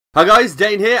Hi guys,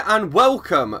 Dane here and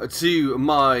welcome to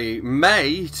my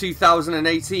May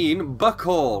 2018 book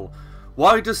haul.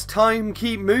 Why does time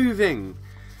keep moving?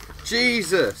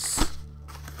 Jesus.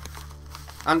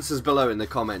 Answers below in the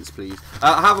comments please.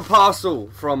 I have a parcel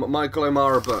from Michael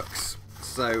O'Mara Books,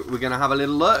 so we're going to have a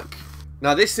little look.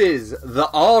 Now this is the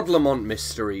Ardlamont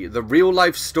mystery, the real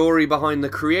life story behind the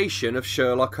creation of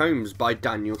Sherlock Holmes by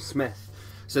Daniel Smith.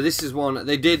 So this is one,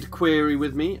 they did query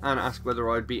with me and ask whether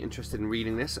I'd be interested in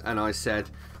reading this, and I said,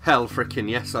 hell frickin'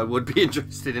 yes, I would be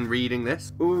interested in reading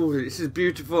this. Ooh, this is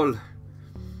beautiful.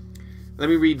 Let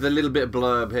me read the little bit of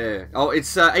blurb here. Oh,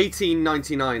 it's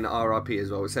 1899 RRP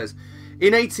as well. It says,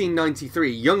 in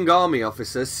 1893, young army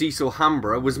officer Cecil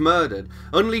Hamborough was murdered,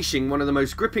 unleashing one of the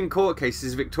most gripping court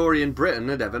cases Victorian Britain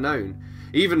had ever known.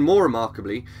 Even more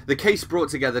remarkably, the case brought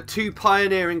together two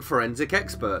pioneering forensic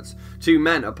experts, two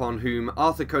men upon whom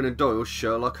Arthur Conan Doyle's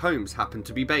Sherlock Holmes happened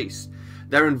to be based.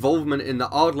 Their involvement in the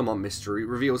Ardlamont mystery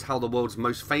reveals how the world's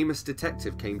most famous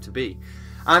detective came to be.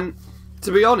 And,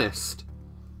 to be honest,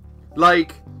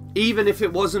 like, even if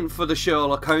it wasn't for the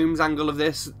Sherlock Holmes angle of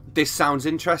this sounds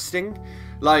interesting.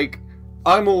 Like,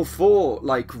 I'm all for,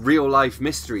 like, real-life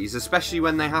mysteries, especially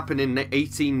when they happen in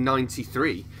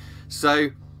 1893.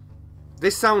 So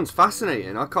this sounds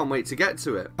fascinating. I can't wait to get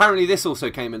to it. Apparently this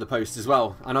also came in the post as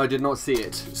well, and I did not see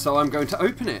it, so I'm going to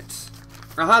open it.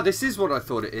 Aha, this is what I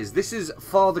thought it is. This is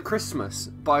Father Christmas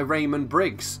by Raymond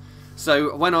Briggs.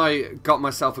 So when I got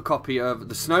myself a copy of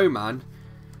The Snowman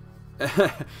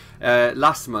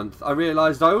last month, I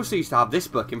realised I also used to have this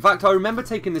book. In fact, I remember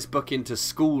taking this book into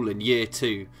school in year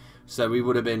 2. So we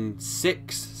would have been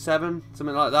 6, 7,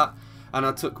 something like that. And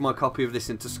I took my copy of this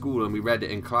into school and we read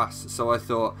it in class. So I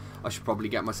thought I should probably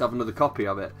get myself another copy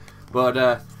of it.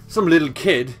 But some little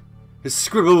kid has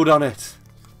scribbled on it.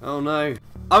 Oh no.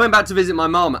 I went back to visit my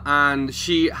mom and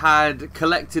she had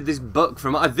collected this book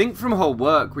from, I think from her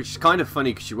work, which is kind of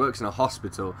funny because she works in a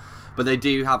hospital. But they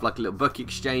do have like a little book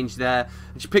exchange there.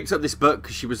 And she picked up this book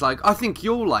because she was like, I think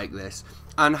you'll like this.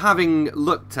 And having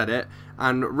looked at it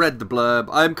and read the blurb,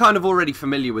 I'm kind of already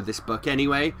familiar with this book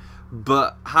anyway.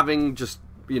 But having just,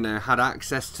 you know, had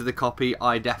access to the copy,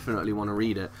 I definitely want to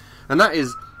read it. And that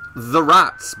is The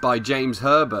Rats by James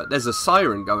Herbert. There's a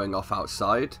siren going off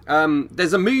outside.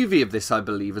 There's a movie of this, I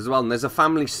believe, as well. And there's a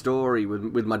family story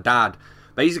with my dad.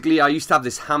 Basically, I used to have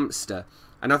this hamster.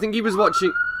 And I think he was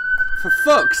watching... For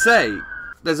fuck's sake!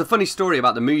 There's a funny story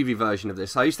about the movie version of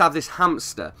this. I used to have this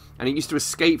hamster, and it used to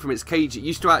escape from its cage. It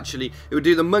used to actually... It would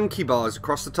do the monkey bars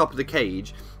across the top of the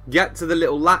cage, get to the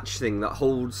little latch thing that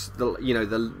holds the, you know,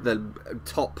 the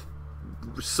top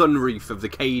sunroof of the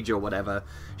cage or whatever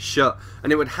shut,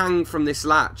 and it would hang from this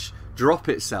latch, drop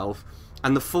itself,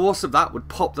 and the force of that would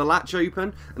pop the latch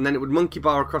open, and then it would monkey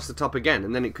bar across the top again,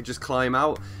 and then it could just climb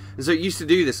out. And so it used to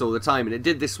do this all the time, and it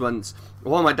did this once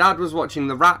while my dad was watching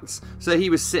The Rats. So he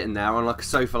was sitting there on like a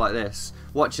sofa like this,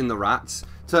 watching The Rats,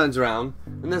 turns around,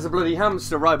 and there's a bloody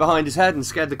hamster right behind his head and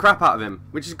scared the crap out of him,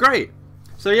 which is great.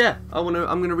 So yeah, I'm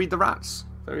gonna read The Rats.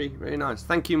 Very, very nice.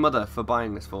 Thank you, Mother, for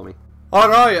buying this for me.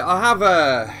 Alright, I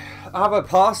have a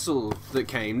parcel that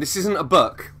came. This isn't a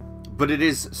book, but it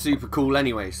is super cool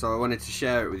anyway, so I wanted to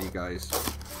share it with you guys.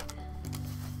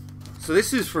 So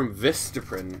this is from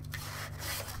Vistaprint.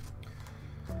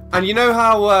 And you know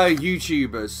how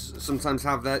YouTubers sometimes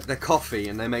have their coffee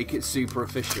and they make it super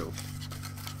official?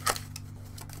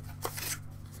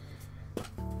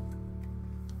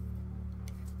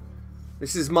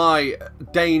 This is my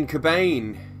Dane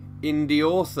Cobain indie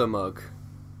author mug.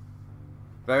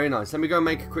 Very nice. Let me go and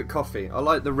make a quick coffee. I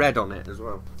like the red on it as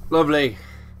well. Lovely.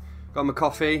 Got my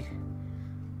coffee.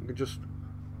 I can just...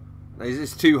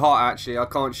 It's too hot actually. I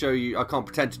can't show you. I can't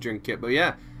pretend to drink it. But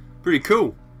yeah, pretty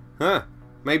cool. Huh.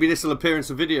 Maybe this will appear in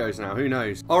some videos now. Who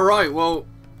knows? Alright, well,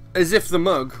 as if the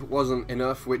mug wasn't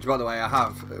enough, which by the way I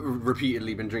have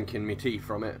repeatedly been drinking my tea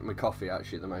from it. My coffee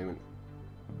actually at the moment.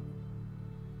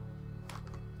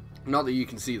 Not that you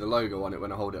can see the logo on it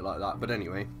when I hold it like that, but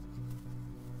anyway.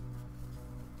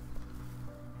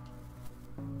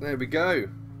 There we go.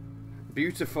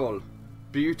 Beautiful.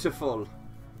 Beautiful.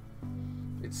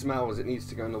 It smells, it needs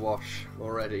to go in the wash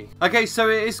already. Okay, so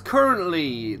it is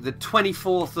currently the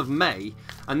 24th of May,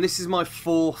 and this is my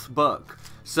 4th book.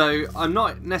 So I'm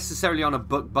not necessarily on a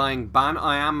book buying ban.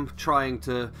 I am trying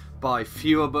to buy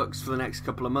fewer books for the next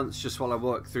couple of months just while I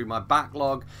work through my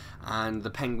backlog and the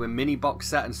Penguin mini box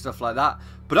set and stuff like that.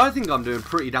 But I think I'm doing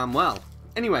pretty damn well.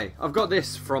 Anyway, I've got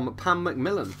this from Pam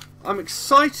Macmillan. I'm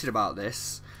excited about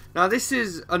this. Now this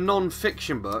is a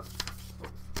non-fiction book.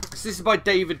 This is by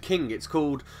David King. It's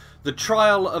called The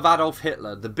Trial of Adolf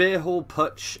Hitler, The Beer Hall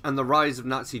Putsch, and the Rise of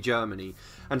Nazi Germany.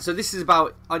 And so this is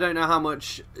about, I don't know how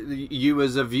much you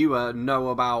as a viewer know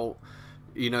about,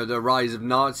 you know, the rise of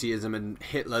Nazism and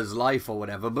Hitler's life or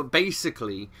whatever, but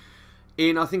basically,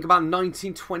 in I think about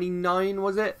 1929,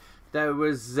 was it? There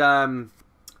was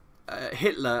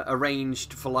Hitler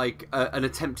arranged for like an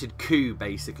attempted coup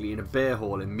basically in a beer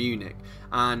hall in Munich,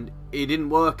 and it didn't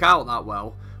work out that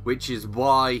well, which is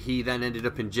why he then ended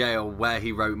up in jail where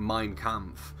he wrote Mein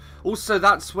Kampf. Also,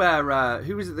 that's where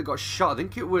who was it that got shot? I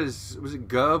think it was it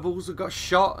Goebbels that got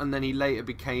shot, and then he later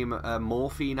became a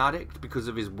morphine addict because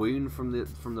of his wound from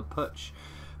the putsch.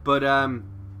 But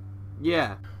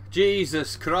yeah,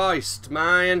 Jesus Christ,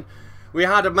 man, we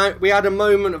had a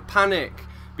moment of panic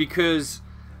because,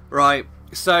 right,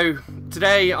 so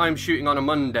today I'm shooting on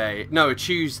a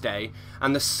Tuesday,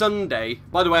 and the Sunday,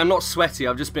 by the way, I'm not sweaty,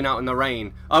 I've just been out in the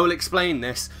rain. I will explain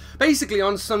this. Basically,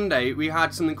 on Sunday, we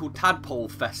had something called Tadpole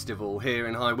Festival here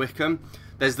in High Wycombe.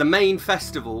 There's the main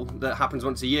festival that happens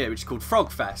once a year, which is called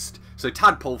Frog Fest. So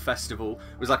Tadpole Festival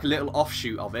was like a little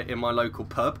offshoot of it in my local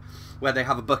pub, where they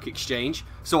have a book exchange.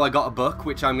 So I got a book,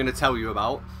 which I'm going to tell you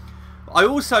about. I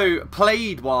also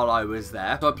played while I was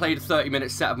there. So I played a 30-minute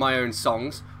set of my own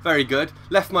songs. Very good.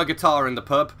 Left my guitar in the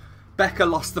pub. Becca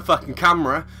lost the fucking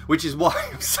camera, which is why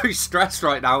I'm so stressed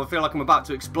right now. I feel like I'm about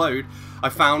to explode. I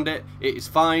found it. It is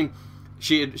fine.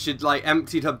 She'd like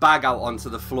emptied her bag out onto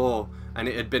the floor, and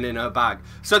it had been in her bag.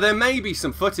 So there may be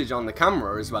some footage on the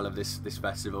camera as well of this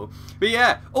festival. But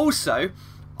yeah, also,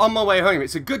 on my way home,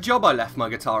 it's a good job I left my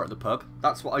guitar at the pub.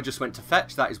 That's what I just went to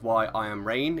fetch. That is why I am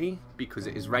rainy, because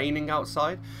it is raining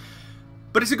outside.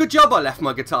 But it's a good job I left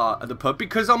my guitar at the pub,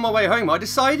 because on my way home I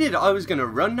decided I was going to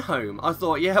run home. I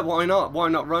thought, yeah, why not? Why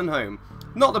not run home?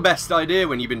 Not the best idea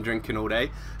when you've been drinking all day.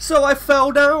 So I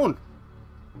fell down.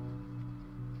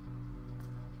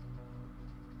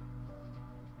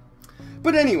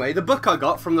 But anyway, the book I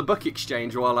got from the book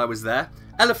exchange while I was there,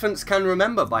 Elephants Can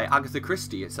Remember by Agatha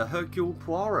Christie. It's a Hercule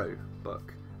Poirot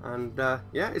book. And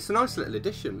yeah, it's a nice little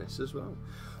edition, this as well.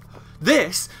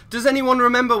 This, does anyone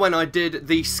remember when I did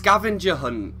the scavenger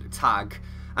hunt tag,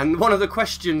 and one of the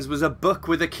questions was a book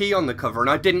with a key on the cover, and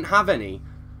I didn't have any?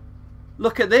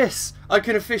 Look at this, I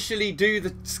can officially do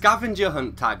the scavenger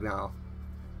hunt tag now.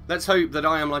 Let's hope that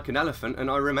I am like an elephant and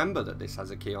I remember that this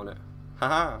has a key on it.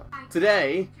 Haha.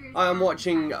 Today, I am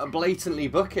watching Blatantly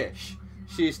Bookish.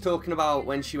 She is talking about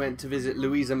when she went to visit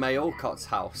Louisa May Alcott's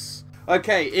house.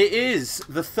 Okay, it is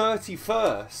the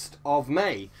 31st of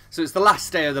May, so it's the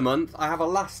last day of the month. I have a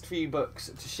last few books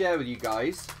to share with you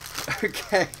guys.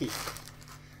 Okay,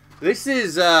 this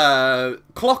is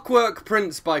Clockwork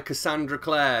Prince by Cassandra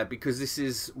Clare, because this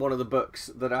is one of the books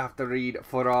that I have to read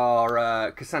for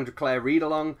our Cassandra Clare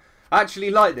read-along. I actually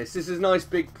like this. This is nice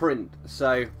big print,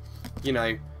 so, you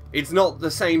know, it's not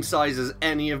the same size as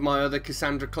any of my other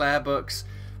Cassandra Clare books,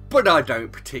 but I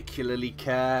don't particularly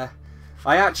care.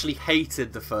 I actually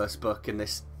hated the first book in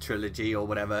this trilogy, or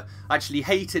whatever. Actually,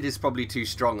 hated is probably too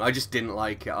strong. I just didn't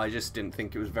like it. I just didn't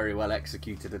think it was very well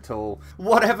executed at all.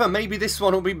 Whatever, maybe this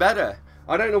one will be better.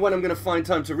 I don't know when I'm going to find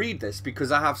time to read this,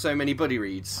 because I have so many buddy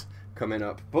reads coming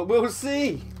up. But we'll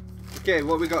see. Okay,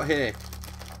 what we got here?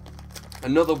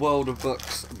 Another World of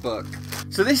Books book.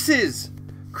 So this is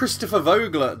Christopher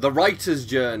Vogler, The Writer's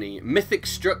Journey, Mythic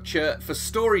Structure for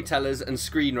Storytellers and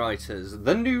Screenwriters,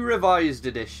 the new revised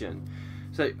edition.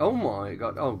 So, oh my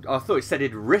god, oh, I thought it said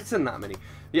he'd written that many.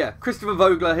 Yeah, Christopher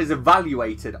Vogler has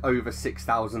evaluated over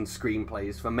 6,000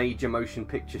 screenplays for major motion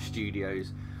picture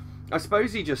studios. I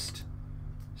suppose he just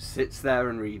sits there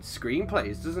and reads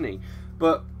screenplays, doesn't he?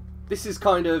 But this is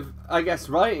kind of, I guess,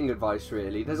 writing advice,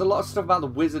 really. There's a lot of stuff about the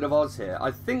Wizard of Oz here.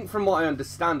 I think, from what I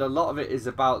understand, a lot of it is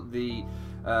about the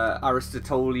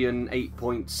Aristotelian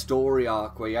 8-point story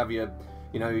arc, where you have your,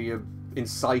 you know, your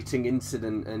inciting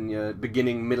incident and your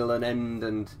beginning, middle and end,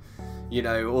 and, you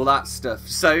know, all that stuff.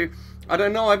 So I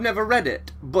don't know, I've never read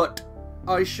it, but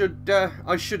I should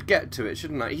get to it,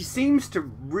 shouldn't I? He seems to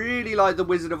really like the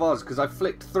Wizard of Oz, because I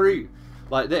flicked through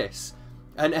like this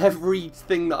and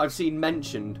everything that I've seen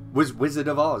mentioned was Wizard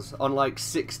of Oz on like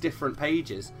 6 different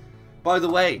pages. By the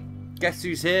way, guess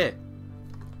who's here?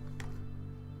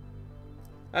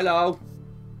 Hello.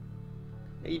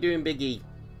 How you doing, Biggie?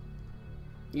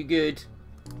 You good?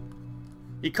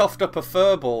 He coughed up a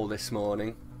fur ball this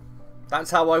morning.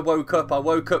 That's how I woke up. I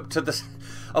woke up to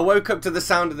the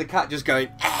sound of the cat just going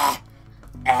ah,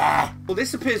 ah. Well,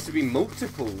 this appears to be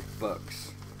multiple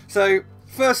books. So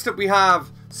first up we have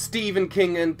Stephen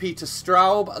King and Peter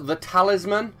Straub, The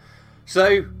Talisman.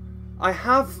 So I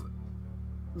have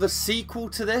the sequel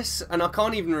to this, and I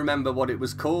can't even remember what it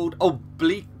was called. Oh,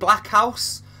 Black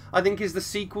House. I think is the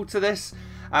sequel to this,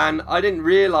 and I didn't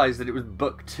realise that it was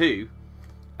book 2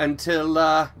 until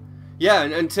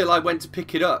until I went to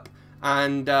pick it up,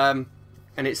 and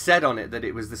it said on it that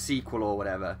it was the sequel or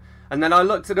whatever. And then I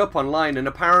looked it up online, and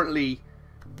apparently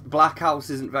Black House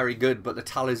isn't very good, but the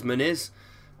Talisman is,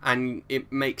 and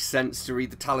it makes sense to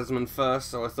read the Talisman first,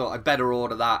 so I thought I'd better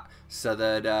order that so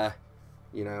that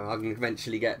you know, I can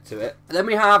eventually get to it. And then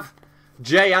we have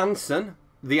J. Anson,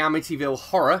 the Amityville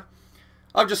Horror.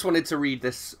 I've just wanted to read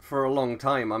this for a long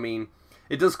time. I mean,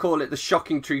 it does call it the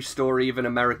shocking true story of an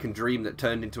American dream that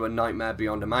turned into a nightmare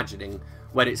beyond imagining,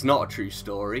 when it's not a true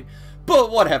story.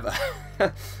 But whatever.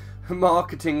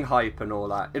 Marketing hype and all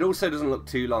that. It also doesn't look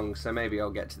too long, so maybe I'll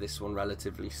get to this one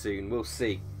relatively soon. We'll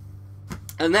see.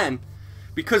 And then,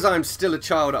 because I'm still a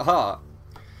child at heart,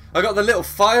 I got The Little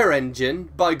Fire Engine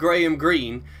by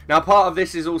Greene. Now, part of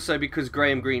this is also because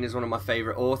Greene is one of my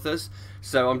favourite authors,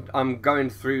 so I'm going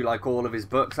through like all of his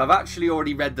books. I've actually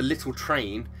already read The Little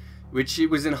Train, which it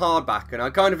was in hardback, and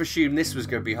I kind of assumed this was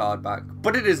going to be hardback,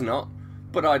 but it is not.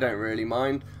 But I don't really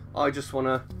mind. I just want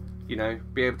to, you know,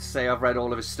 be able to say I've read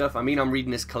all of his stuff. I mean, I'm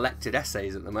reading his collected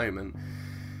essays at the moment.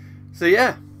 So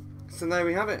yeah, so there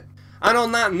we have it. And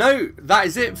on that note, that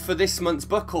is it for this month's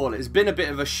book haul. It's been a bit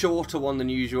of a shorter one than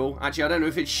usual. Actually, I don't know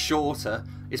if it's shorter.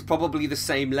 It's probably the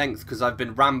same length because I've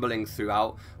been rambling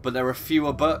throughout. But there are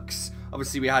fewer books.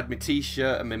 Obviously, we had my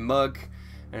t-shirt and my mug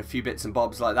and a few bits and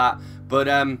bobs like that. But,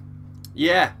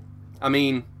 yeah. I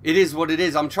mean, it is what it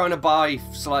is. I'm trying to buy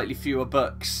slightly fewer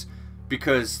books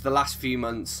because the last few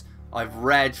months I've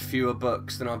read fewer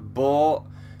books than I've bought.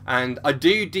 And I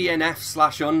do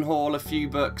DNF/unhaul a few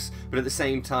books, but at the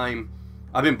same time,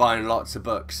 I've been buying lots of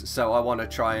books, so I want to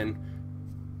try and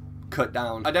cut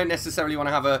down. I don't necessarily want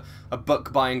to have a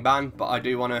book buying ban, but I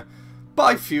do want to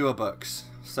buy fewer books.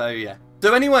 So yeah.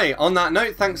 So anyway, on that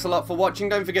note, thanks a lot for watching.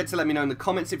 Don't forget to let me know in the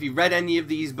comments if you've read any of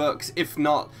these books. If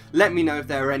not, let me know if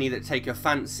there are any that take your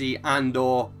fancy and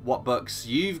or what books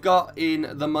you've got in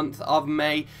the month of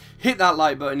May. Hit that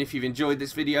like button if you've enjoyed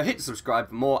this video. Hit subscribe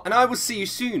for more. And I will see you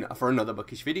soon for another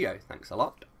bookish video. Thanks a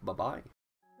lot. Bye-bye.